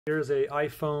Here's a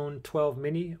iPhone 12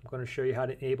 mini. I'm going to show you how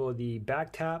to enable the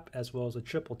back tap as well as a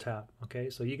triple tap. Okay,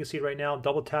 so you can see right now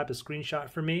double tap is screenshot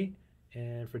for me,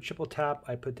 and for triple tap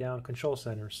I put down control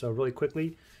center. So really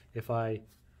quickly, if I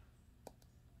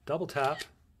double tap,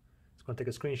 it's going to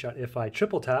take a screenshot. If I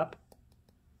triple tap,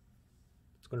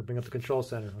 it's going to bring up the control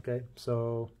center. Okay,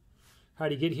 so how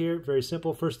do you get here? Very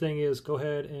simple. First thing is go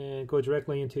ahead and go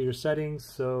directly into your settings.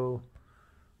 So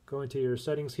go into your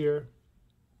settings here.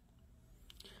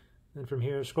 Then from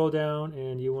here, scroll down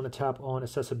and you want to tap on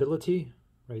accessibility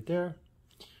right there.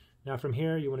 Now from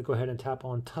here, you want to go ahead and tap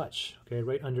on touch, okay,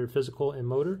 right under physical and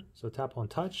motor. So tap on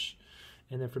touch.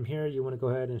 And then from here, you want to go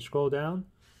ahead and scroll down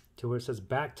to where it says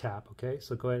back tap, okay?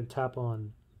 So go ahead and tap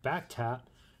on back tap.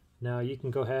 Now you can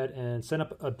go ahead and set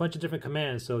up a bunch of different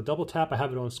commands. So double tap, I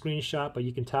have it on screenshot, but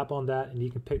you can tap on that and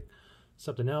you can pick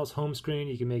something else, home screen.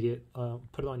 You can make it,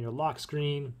 put it on your lock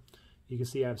screen. You can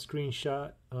see I have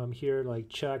screenshot here, like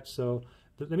checked. So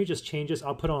let me just change this.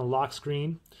 I'll put on lock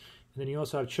screen. And then you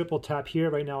also have triple tap here.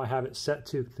 Right now I have it set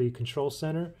to the control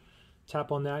center.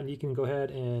 Tap on that and you can go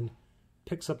ahead and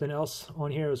pick something else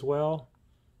on here as well.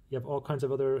 You have all kinds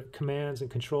of other commands and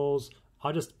controls.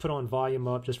 I'll just put on volume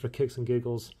up just for kicks and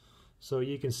giggles. So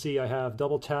you can see I have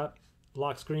double tap,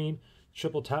 lock screen,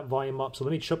 triple tap, volume up. So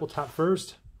let me triple tap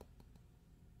first.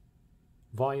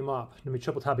 Volume up. Let me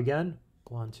triple tap again.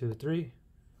 1, 2, 3.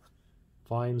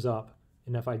 Volume's up.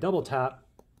 And if I double tap,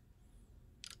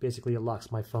 basically it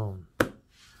locks my phone.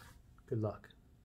 Good luck.